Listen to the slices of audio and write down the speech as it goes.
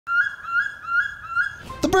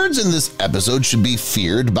birds in this episode should be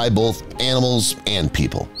feared by both animals and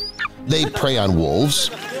people. They prey on wolves,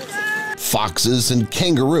 foxes, and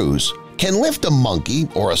kangaroos, can lift a monkey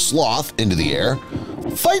or a sloth into the air,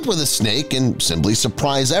 fight with a snake, and simply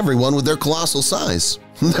surprise everyone with their colossal size.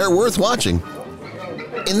 They're worth watching.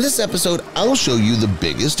 In this episode, I'll show you the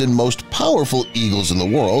biggest and most powerful eagles in the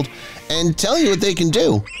world and tell you what they can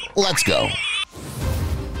do. Let's go!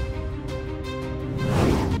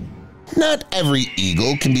 Not every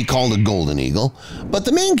eagle can be called a golden eagle, but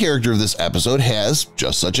the main character of this episode has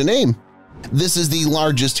just such a name. This is the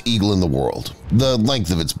largest eagle in the world. The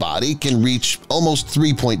length of its body can reach almost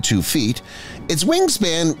 3.2 feet, its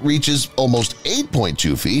wingspan reaches almost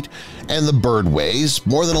 8.2 feet, and the bird weighs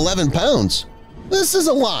more than 11 pounds. This is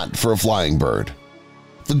a lot for a flying bird.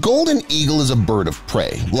 The golden eagle is a bird of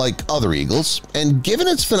prey, like other eagles, and given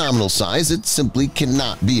its phenomenal size, it simply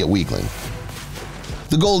cannot be a weakling.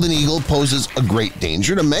 The golden eagle poses a great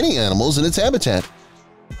danger to many animals in its habitat.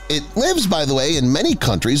 It lives, by the way, in many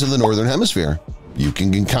countries of the Northern Hemisphere. You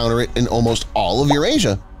can encounter it in almost all of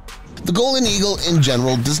Eurasia. The golden eagle in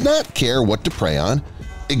general does not care what to prey on.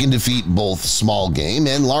 It can defeat both small game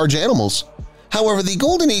and large animals. However, the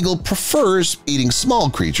golden eagle prefers eating small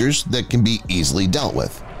creatures that can be easily dealt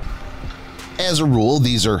with. As a rule,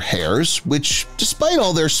 these are hares, which, despite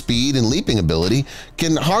all their speed and leaping ability,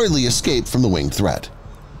 can hardly escape from the winged threat.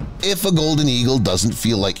 If a golden eagle doesn't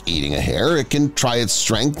feel like eating a hare, it can try its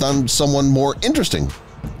strength on someone more interesting.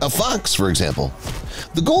 A fox, for example.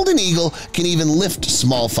 The golden eagle can even lift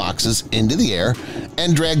small foxes into the air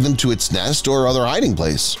and drag them to its nest or other hiding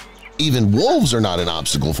place. Even wolves are not an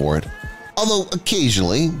obstacle for it. Although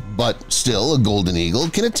occasionally, but still, a golden eagle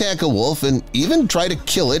can attack a wolf and even try to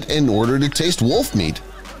kill it in order to taste wolf meat.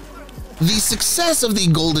 The success of the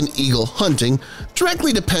golden eagle hunting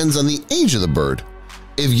directly depends on the age of the bird.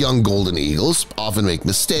 If young golden eagles often make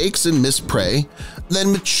mistakes and miss prey,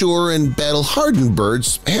 then mature and battle-hardened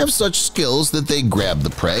birds have such skills that they grab the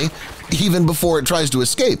prey even before it tries to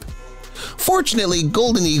escape. Fortunately,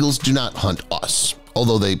 golden eagles do not hunt us,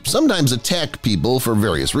 although they sometimes attack people for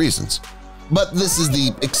various reasons. But this is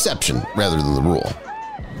the exception rather than the rule.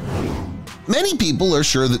 Many people are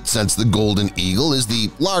sure that since the golden eagle is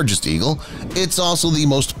the largest eagle, it's also the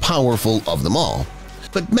most powerful of them all.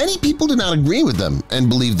 But many people do not agree with them and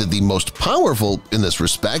believe that the most powerful in this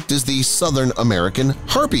respect is the Southern American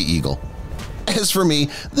harpy eagle. As for me,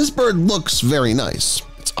 this bird looks very nice.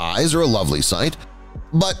 Its eyes are a lovely sight,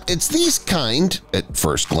 but it's these kind, at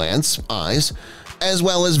first glance, eyes, as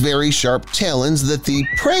well as very sharp talons that the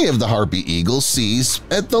prey of the harpy eagle sees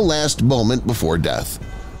at the last moment before death,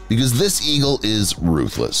 because this eagle is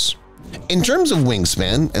ruthless. In terms of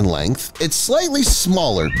wingspan and length, it's slightly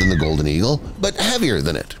smaller than the golden eagle, but heavier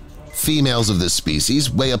than it. Females of this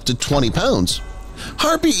species weigh up to 20 pounds.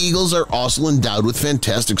 Harpy eagles are also endowed with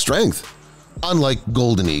fantastic strength. Unlike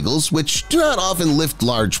golden eagles, which do not often lift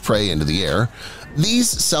large prey into the air, these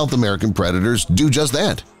South American predators do just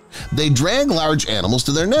that. They drag large animals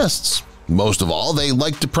to their nests. Most of all, they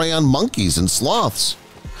like to prey on monkeys and sloths.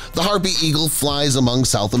 The harpy eagle flies among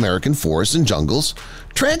South American forests and jungles,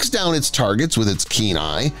 tracks down its targets with its keen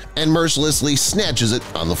eye, and mercilessly snatches it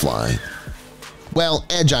on the fly. While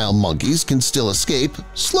agile monkeys can still escape,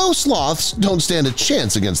 slow sloths don't stand a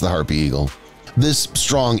chance against the harpy eagle. This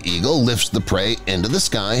strong eagle lifts the prey into the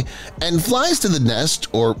sky and flies to the nest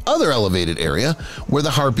or other elevated area where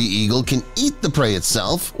the harpy eagle can eat the prey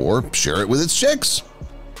itself or share it with its chicks.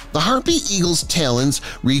 The harpy eagle's talons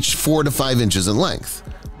reach 4 to 5 inches in length.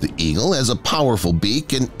 The eagle has a powerful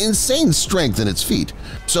beak and insane strength in its feet,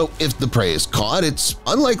 so if the prey is caught, it's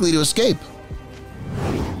unlikely to escape.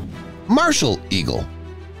 Martial eagle.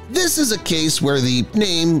 This is a case where the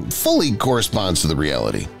name fully corresponds to the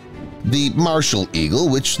reality. The martial eagle,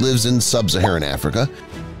 which lives in sub-Saharan Africa,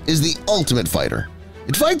 is the ultimate fighter.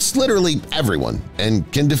 It fights literally everyone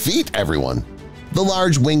and can defeat everyone. The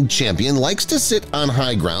large winged champion likes to sit on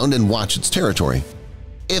high ground and watch its territory.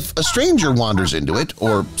 If a stranger wanders into it,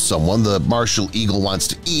 or someone the martial eagle wants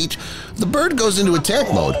to eat, the bird goes into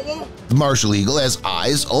attack mode. The martial eagle has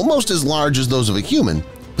eyes almost as large as those of a human,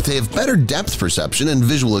 but they have better depth perception and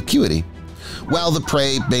visual acuity. While the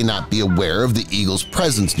prey may not be aware of the eagle's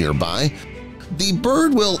presence nearby, the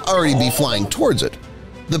bird will already be flying towards it.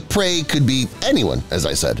 The prey could be anyone, as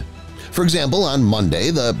I said. For example, on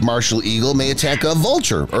Monday, the martial eagle may attack a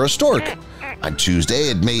vulture or a stork. On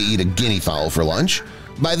Tuesday, it may eat a guinea fowl for lunch.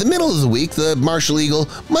 By the middle of the week, the martial eagle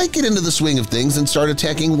might get into the swing of things and start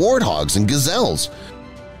attacking warthogs and gazelles.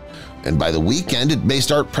 And by the weekend, it may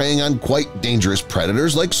start preying on quite dangerous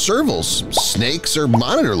predators like servals, snakes, or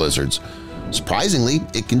monitor lizards. Surprisingly,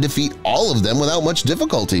 it can defeat all of them without much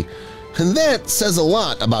difficulty, and that says a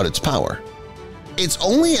lot about its power. Its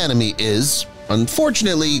only enemy is,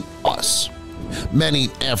 unfortunately, us. Many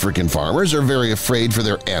African farmers are very afraid for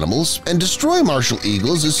their animals and destroy martial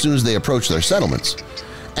eagles as soon as they approach their settlements.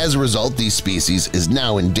 As a result, the species is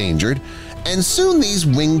now endangered, and soon these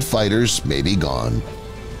winged fighters may be gone.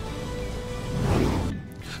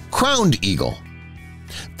 Crowned eagle.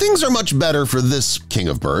 Things are much better for this king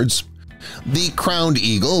of birds. The crowned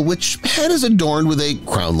eagle, which head is adorned with a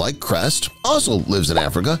crown-like crest, also lives in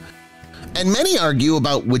Africa, and many argue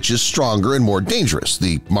about which is stronger and more dangerous,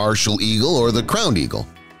 the martial eagle or the crowned eagle.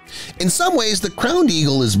 In some ways, the crowned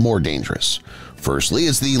eagle is more dangerous. Firstly,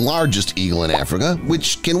 it's the largest eagle in Africa,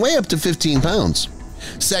 which can weigh up to 15 pounds.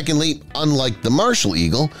 Secondly, unlike the martial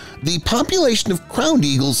eagle, the population of crowned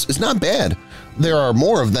eagles is not bad. There are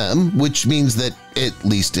more of them, which means that, at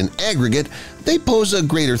least in aggregate, they pose a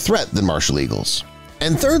greater threat than martial eagles.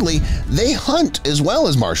 And thirdly, they hunt as well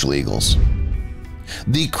as martial eagles.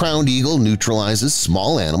 The crowned eagle neutralizes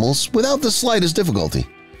small animals without the slightest difficulty.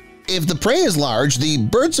 If the prey is large, the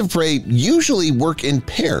birds of prey usually work in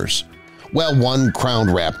pairs. While one crowned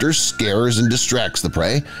raptor scares and distracts the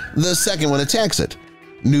prey, the second one attacks it,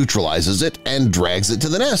 neutralizes it, and drags it to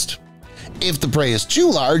the nest. If the prey is too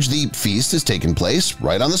large, the feast has taken place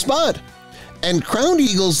right on the spot. And crowned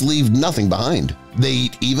eagles leave nothing behind. They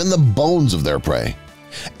eat even the bones of their prey.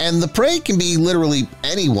 And the prey can be literally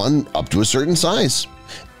anyone up to a certain size.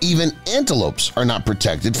 Even antelopes are not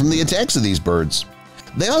protected from the attacks of these birds.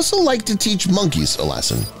 They also like to teach monkeys a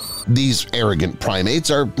lesson. These arrogant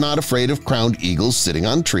primates are not afraid of crowned eagles sitting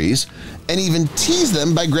on trees and even tease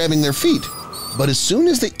them by grabbing their feet. But as soon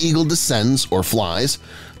as the eagle descends or flies,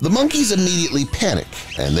 the monkeys immediately panic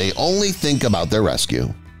and they only think about their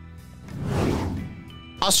rescue.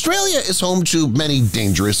 Australia is home to many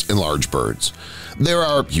dangerous and large birds. There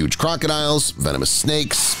are huge crocodiles, venomous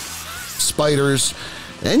snakes, spiders,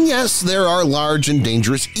 and yes, there are large and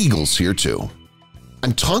dangerous eagles here too.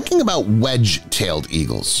 I'm talking about wedge-tailed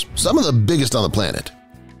eagles, some of the biggest on the planet.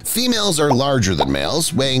 Females are larger than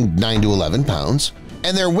males, weighing 9 to 11 pounds,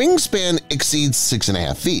 and their wingspan exceeds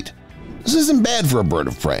 6.5 feet. This isn't bad for a bird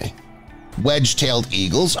of prey. Wedge-tailed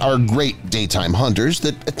eagles are great daytime hunters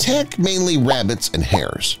that attack mainly rabbits and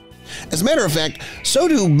hares. As a matter of fact, so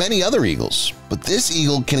do many other eagles, but this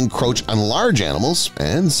eagle can encroach on large animals,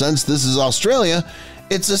 and since this is Australia,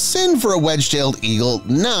 it's a sin for a wedge-tailed eagle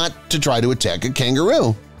not to try to attack a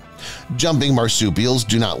kangaroo. Jumping marsupials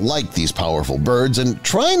do not like these powerful birds and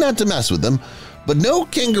try not to mess with them, but no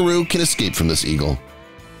kangaroo can escape from this eagle.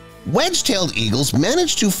 Wedge-tailed eagles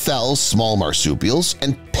manage to fell small marsupials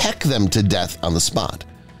and peck them to death on the spot.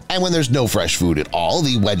 And when there's no fresh food at all,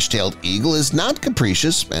 the wedge-tailed eagle is not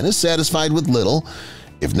capricious and is satisfied with little.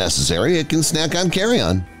 If necessary, it can snack on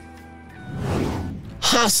carrion.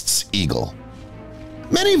 Haast's eagle.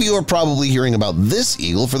 Many of you are probably hearing about this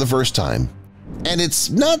eagle for the first time. And it's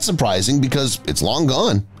not surprising because it's long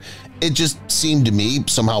gone. It just seemed to me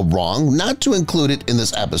somehow wrong not to include it in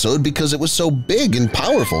this episode because it was so big and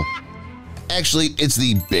powerful. Actually, it's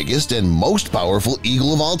the biggest and most powerful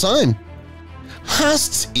eagle of all time.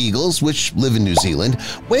 Haast's eagles, which live in New Zealand,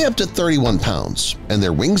 weigh up to 31 pounds, and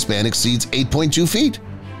their wingspan exceeds 8.2 feet.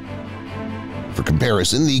 For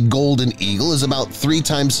comparison, the golden eagle is about 3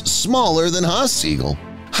 times smaller than Haast's eagle.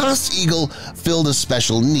 Haast's eagle filled a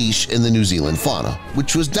special niche in the New Zealand fauna,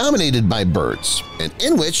 which was dominated by birds, and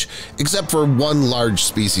in which, except for one large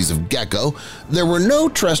species of gecko, there were no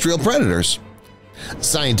terrestrial predators.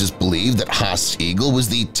 Scientists believe that Haast's eagle was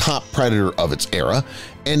the top predator of its era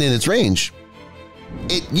and in its range.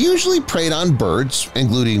 It usually preyed on birds,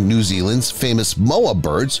 including New Zealand's famous moa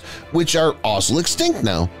birds, which are also extinct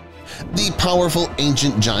now. The powerful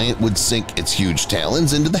ancient giant would sink its huge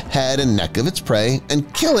talons into the head and neck of its prey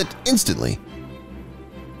and kill it instantly.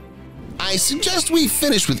 I suggest we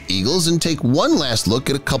finish with eagles and take one last look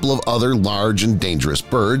at a couple of other large and dangerous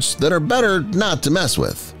birds that are better not to mess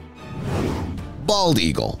with. Bald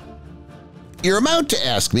eagle. You're about to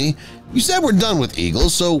ask me, you said we're done with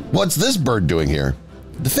eagles, so what's this bird doing here?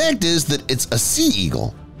 The fact is that it's a sea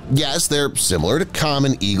eagle. Yes, they're similar to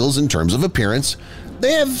common eagles in terms of appearance.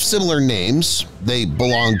 They have similar names, they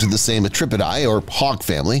belong to the same Atripidae or hawk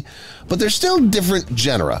family, but they're still different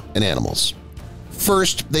genera and animals.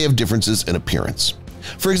 First, they have differences in appearance.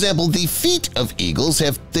 For example, the feet of eagles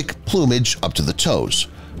have thick plumage up to the toes,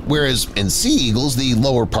 whereas in sea eagles the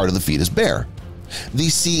lower part of the feet is bare. The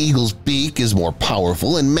sea eagle's beak is more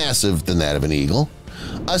powerful and massive than that of an eagle.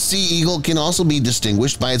 A sea eagle can also be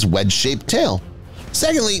distinguished by its wedge-shaped tail.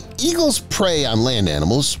 Secondly, eagles prey on land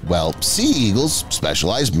animals, while sea eagles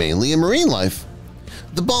specialize mainly in marine life.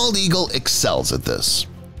 The bald eagle excels at this.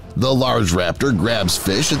 The large raptor grabs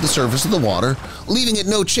fish at the surface of the water, leaving it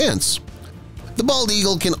no chance. The bald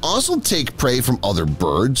eagle can also take prey from other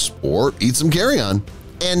birds or eat some carrion.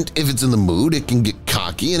 And if it's in the mood, it can get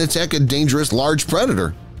cocky and attack a dangerous large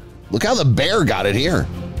predator. Look how the bear got it here.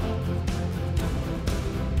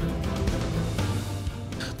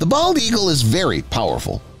 The bald eagle is very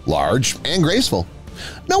powerful, large, and graceful.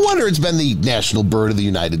 No wonder it's been the national bird of the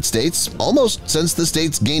United States almost since the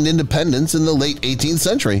states gained independence in the late 18th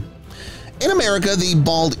century. In America, the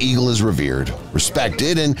bald eagle is revered,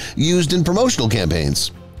 respected, and used in promotional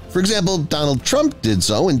campaigns. For example, Donald Trump did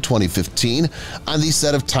so in 2015 on the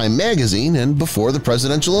set of Time magazine and before the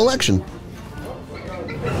presidential election.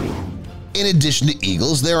 In addition to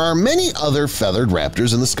eagles, there are many other feathered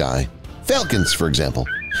raptors in the sky. Falcons, for example.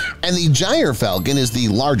 And the gyre falcon is the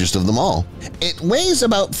largest of them all. It weighs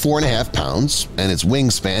about 4.5 pounds, and its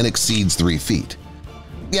wingspan exceeds 3 feet.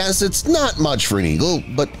 Yes, it's not much for an eagle,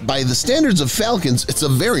 but by the standards of falcons, it's a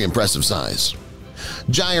very impressive size.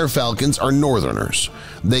 Gyre falcons are northerners.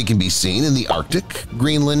 They can be seen in the Arctic,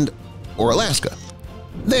 Greenland, or Alaska.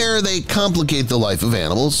 There, they complicate the life of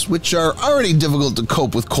animals, which are already difficult to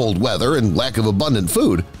cope with cold weather and lack of abundant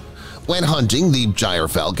food. When hunting, the gyre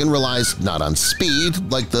falcon relies not on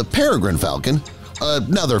speed like the peregrine falcon,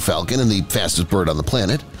 another falcon and the fastest bird on the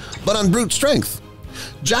planet, but on brute strength.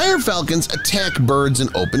 Gyre falcons attack birds in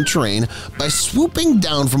open terrain by swooping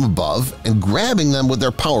down from above and grabbing them with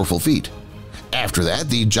their powerful feet. After that,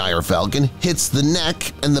 the gyre falcon hits the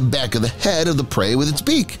neck and the back of the head of the prey with its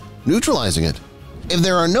beak, neutralizing it. If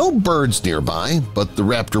there are no birds nearby, but the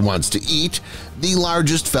raptor wants to eat, the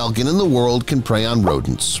largest falcon in the world can prey on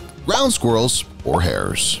rodents, ground squirrels, or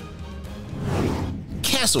hares.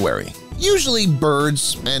 Cassowary. Usually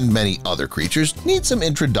birds and many other creatures need some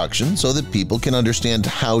introduction so that people can understand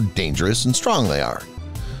how dangerous and strong they are.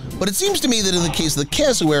 But it seems to me that in the case of the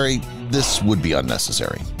cassowary, this would be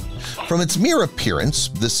unnecessary. From its mere appearance,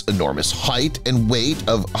 this enormous height and weight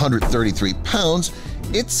of 133 pounds,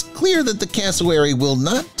 it's clear that the cassowary will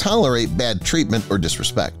not tolerate bad treatment or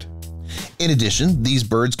disrespect. In addition, these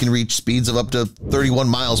birds can reach speeds of up to 31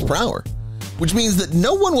 miles per hour, which means that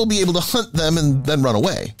no one will be able to hunt them and then run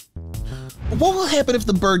away. What will happen if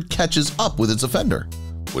the bird catches up with its offender?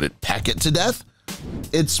 Would it peck it to death?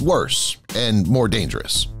 It's worse and more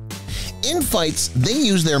dangerous. In fights, they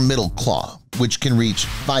use their middle claw, which can reach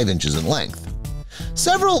 5 inches in length.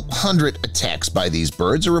 Several hundred attacks by these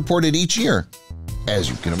birds are reported each year. As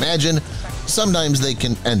you can imagine, sometimes they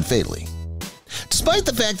can end fatally. Despite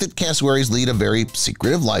the fact that cassowaries lead a very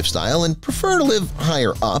secretive lifestyle and prefer to live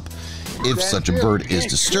higher up, if such a bird is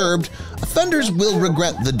disturbed, offenders will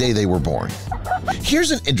regret the day they were born.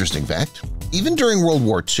 Here's an interesting fact. Even during World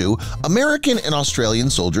War II, American and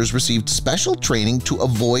Australian soldiers received special training to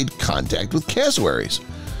avoid contact with cassowaries.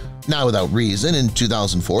 Not without reason, in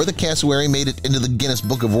 2004, the cassowary made it into the Guinness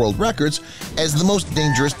Book of World Records as the most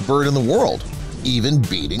dangerous bird in the world, even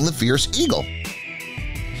beating the fierce eagle.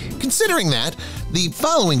 Considering that, the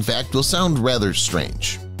following fact will sound rather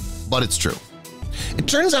strange, but it's true. It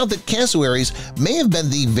turns out that cassowaries may have been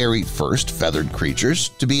the very first feathered creatures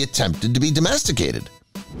to be attempted to be domesticated.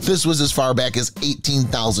 This was as far back as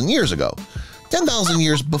 18,000 years ago, 10,000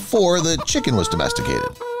 years before the chicken was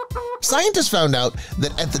domesticated. Scientists found out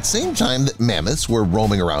that at the same time that mammoths were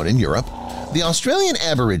roaming around in Europe, the Australian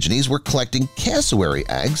Aborigines were collecting cassowary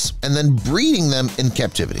eggs and then breeding them in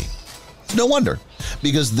captivity. No wonder,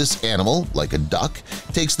 because this animal, like a duck,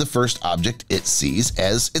 takes the first object it sees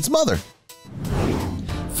as its mother.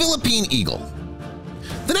 Philippine eagle.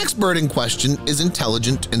 The next bird in question is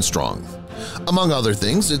intelligent and strong. Among other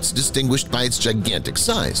things, it's distinguished by its gigantic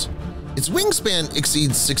size. Its wingspan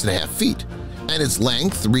exceeds 6.5 feet, and its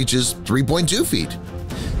length reaches 3.2 feet.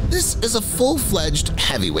 This is a full-fledged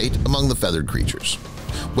heavyweight among the feathered creatures,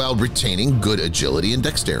 while retaining good agility and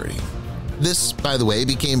dexterity. This, by the way,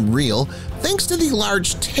 became real thanks to the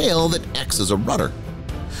large tail that acts as a rudder.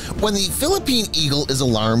 When the Philippine eagle is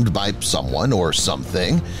alarmed by someone or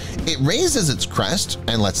something, it raises its crest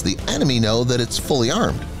and lets the enemy know that it's fully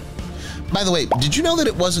armed. By the way, did you know that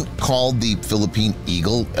it wasn't called the Philippine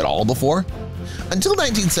eagle at all before? Until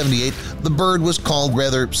 1978, the bird was called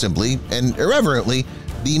rather simply and irreverently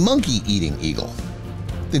the monkey-eating eagle.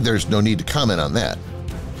 I think there's no need to comment on that.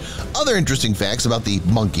 Other interesting facts about the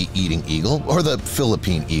monkey-eating eagle, or the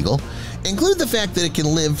Philippine eagle, include the fact that it can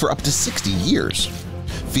live for up to 60 years.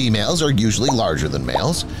 Females are usually larger than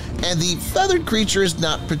males, and the feathered creature is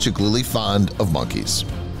not particularly fond of monkeys.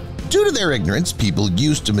 Due to their ignorance, people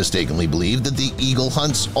used to mistakenly believe that the eagle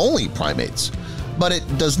hunts only primates, but it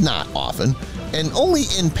does not often, and only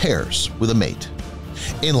in pairs with a mate.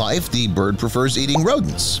 In life, the bird prefers eating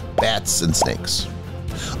rodents, bats, and snakes.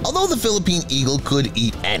 Although the Philippine eagle could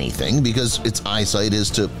eat anything because its eyesight is,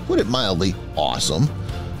 to put it mildly, awesome,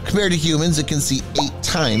 compared to humans it can see 8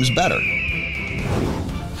 times better.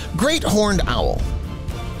 Great horned owl.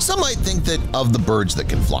 Some might think that of the birds that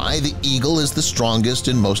can fly, the eagle is the strongest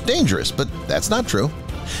and most dangerous, but that's not true.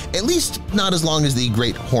 At least not as long as the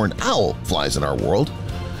great horned owl flies in our world.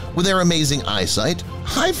 With their amazing eyesight,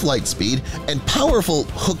 high flight speed, and powerful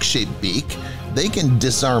hook-shaped beak, they can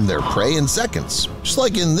disarm their prey in seconds, just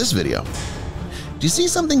like in this video. Do you see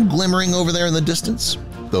something glimmering over there in the distance?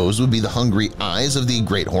 Those would be the hungry eyes of the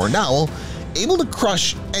great horned owl, able to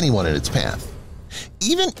crush anyone in its path.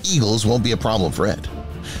 Even eagles won't be a problem for it.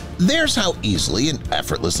 There's how easily and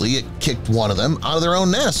effortlessly it kicked one of them out of their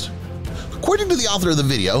own nest. According to the author of the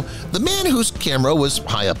video, the man whose camera was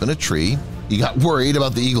high up in a tree, he got worried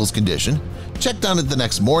about the eagle's condition, checked on it the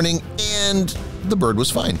next morning, and the bird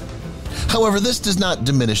was fine. However, this does not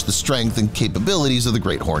diminish the strength and capabilities of the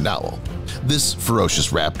great horned owl. This ferocious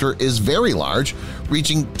raptor is very large,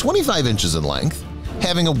 reaching 25 inches in length,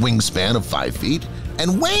 having a wingspan of 5 feet,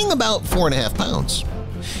 and weighing about 4.5 pounds.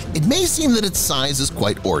 It may seem that its size is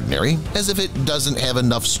quite ordinary, as if it doesn't have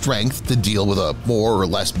enough strength to deal with a more or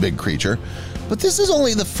less big creature, but this is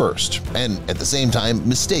only the first, and at the same time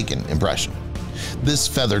mistaken, impression. This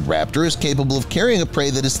feathered raptor is capable of carrying a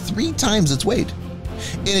prey that is 3 times its weight.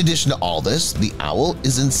 In addition to all this, the owl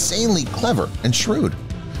is insanely clever and shrewd.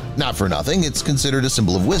 Not for nothing, it's considered a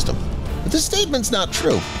symbol of wisdom. But this statement's not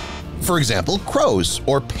true. For example, crows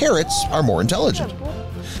or parrots are more intelligent.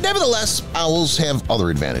 Nevertheless, owls have other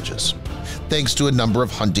advantages. Thanks to a number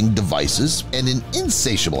of hunting devices and an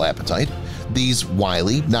insatiable appetite, these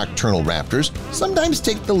wily, nocturnal raptors sometimes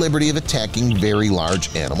take the liberty of attacking very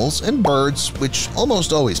large animals and birds, which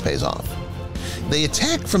almost always pays off. They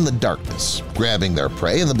attack from the darkness, grabbing their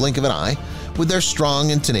prey in the blink of an eye with their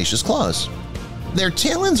strong and tenacious claws. Their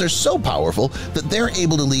talons are so powerful that they're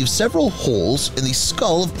able to leave several holes in the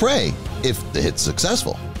skull of prey if the hit's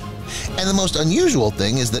successful. And the most unusual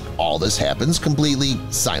thing is that all this happens completely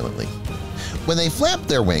silently. When they flap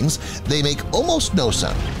their wings, they make almost no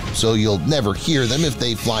sound, so you'll never hear them if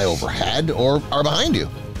they fly overhead or are behind you.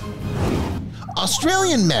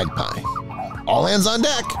 Australian magpie. All hands on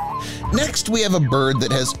deck! Next, we have a bird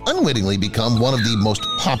that has unwittingly become one of the most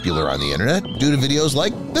popular on the internet due to videos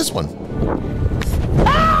like this one.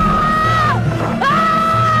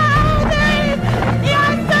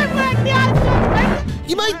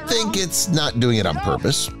 You might think it's not doing it on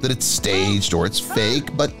purpose, that it's staged or it's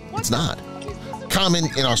fake, but it's not. Common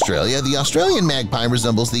in Australia, the Australian magpie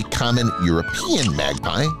resembles the common European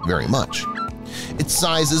magpie very much. Its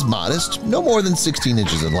size is modest, no more than 16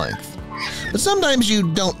 inches in length. But sometimes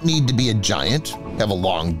you don't need to be a giant, have a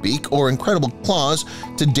long beak, or incredible claws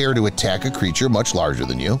to dare to attack a creature much larger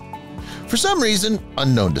than you. For some reason,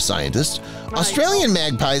 unknown to scientists, Australian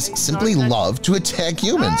magpies simply love to attack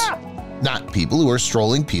humans. Not people who are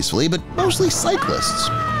strolling peacefully, but mostly cyclists.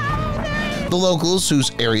 The locals,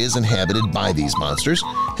 whose area is inhabited by these monsters,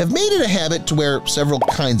 have made it a habit to wear several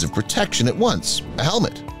kinds of protection at once: a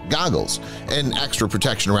helmet, goggles, and extra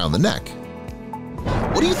protection around the neck.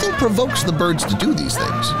 What do you think provokes the birds to do these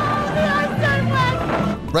things?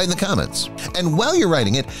 Write in the comments. And while you're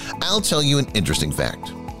writing it, I'll tell you an interesting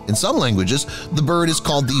fact. In some languages, the bird is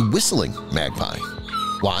called the whistling magpie.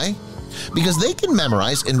 Why? Because they can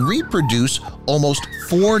memorize and reproduce almost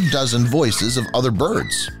 4 dozen voices of other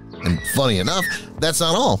birds. And funny enough, that's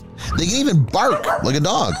not all. They can even bark like a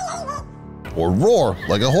dog or roar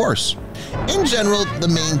like a horse. In general, the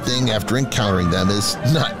main thing after encountering them is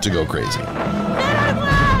not to go crazy.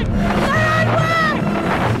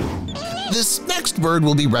 This next bird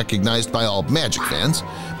will be recognized by all Magic fans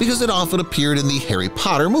because it often appeared in the Harry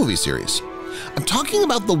Potter movie series. I'm talking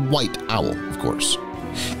about the white owl, of course.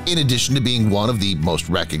 In addition to being one of the most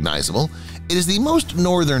recognizable, it is the most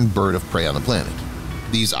northern bird of prey on the planet.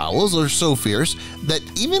 These owls are so fierce that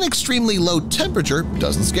even extremely low temperature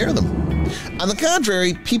doesn't scare them. On the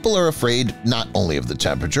contrary, people are afraid not only of the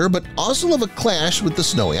temperature but also of a clash with the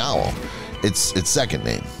snowy owl, its second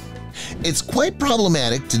name. It's quite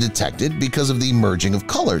problematic to detect it because of the merging of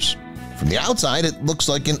colors. From the outside, it looks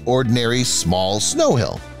like an ordinary small snow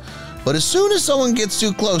hill. But as soon as someone gets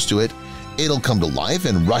too close to it, it'll come to life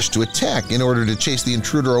and rush to attack in order to chase the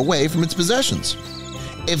intruder away from its possessions.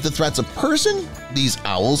 If the threat's a person, these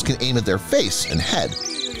owls can aim at their face and head.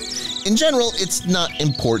 In general, it's not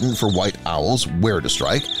important for white owls where to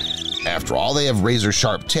strike, After all, they have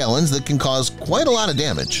razor-sharp talons that can cause quite a lot of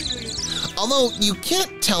damage. Although you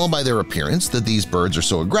can't tell by their appearance that these birds are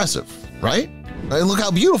so aggressive, right? And look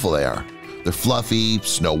how beautiful they are. They're fluffy,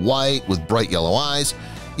 snow white, with bright yellow eyes.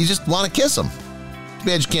 You just want to kiss them. Too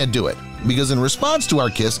bad you can't do it, because in response to our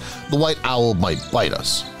kiss, the white owl might bite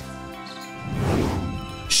us.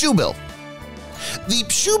 Shoebill. The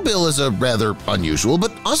shoebill is a rather unusual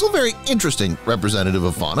but also very interesting representative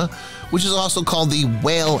of fauna, which is also called the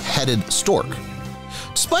whale-headed stork.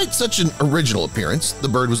 Despite such an original appearance, the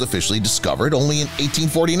bird was officially discovered only in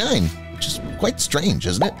 1849, which is quite strange,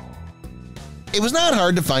 isn't it? It was not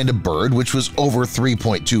hard to find a bird which was over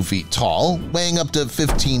 3.2 feet tall, weighing up to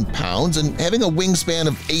 15 pounds, and having a wingspan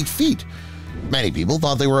of 8 feet. Many people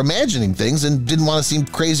thought they were imagining things and didn't want to seem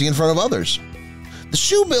crazy in front of others. The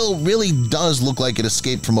shoebill really does look like it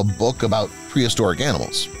escaped from a book about prehistoric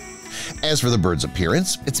animals. As for the bird's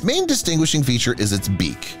appearance, its main distinguishing feature is its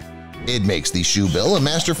beak. It makes the shoebill a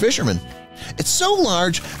master fisherman. It's so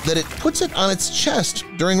large that it puts it on its chest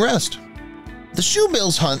during rest. The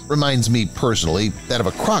shoebill's hunt reminds me personally that of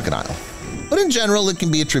a crocodile, but in general it can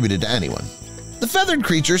be attributed to anyone. The feathered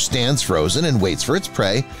creature stands frozen and waits for its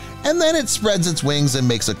prey, and then it spreads its wings and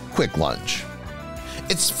makes a quick lunge.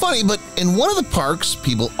 It's funny, but in one of the parks,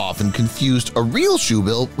 people often confused a real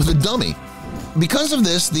shoebill with a dummy. Because of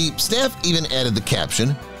this, the staff even added the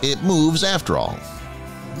caption, "It moves after all."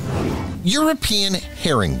 European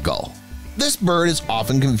herring gull. This bird is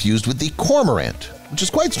often confused with the cormorant, which is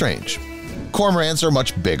quite strange. Cormorants are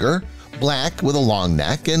much bigger, black with a long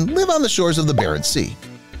neck, and live on the shores of the Barents Sea.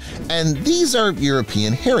 And these are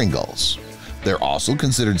European herring gulls. They're also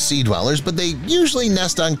considered sea dwellers, but they usually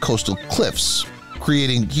nest on coastal cliffs,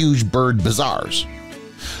 creating huge bird bazaars.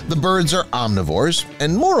 The birds are omnivores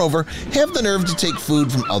and, moreover, have the nerve to take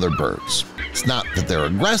food from other birds. It's not that they're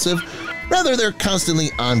aggressive, rather they're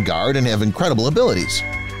constantly on guard and have incredible abilities.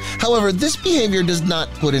 However, this behavior does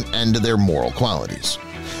not put an end to their moral qualities.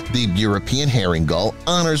 The European herring gull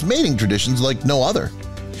honors mating traditions like no other.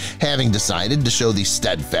 Having decided to show the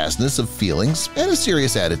steadfastness of feelings and a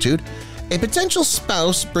serious attitude, a potential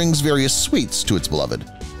spouse brings various sweets to its beloved.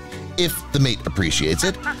 If the mate appreciates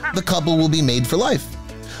it, the couple will be made for life.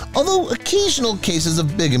 Although occasional cases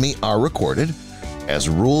of bigamy are recorded, as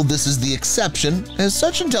a rule this is the exception, as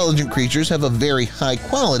such intelligent creatures have a very high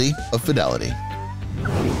quality of fidelity.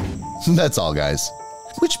 That's all, guys.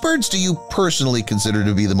 Which birds do you personally consider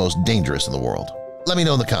to be the most dangerous in the world? Let me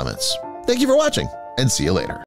know in the comments. Thank you for watching, and see you later.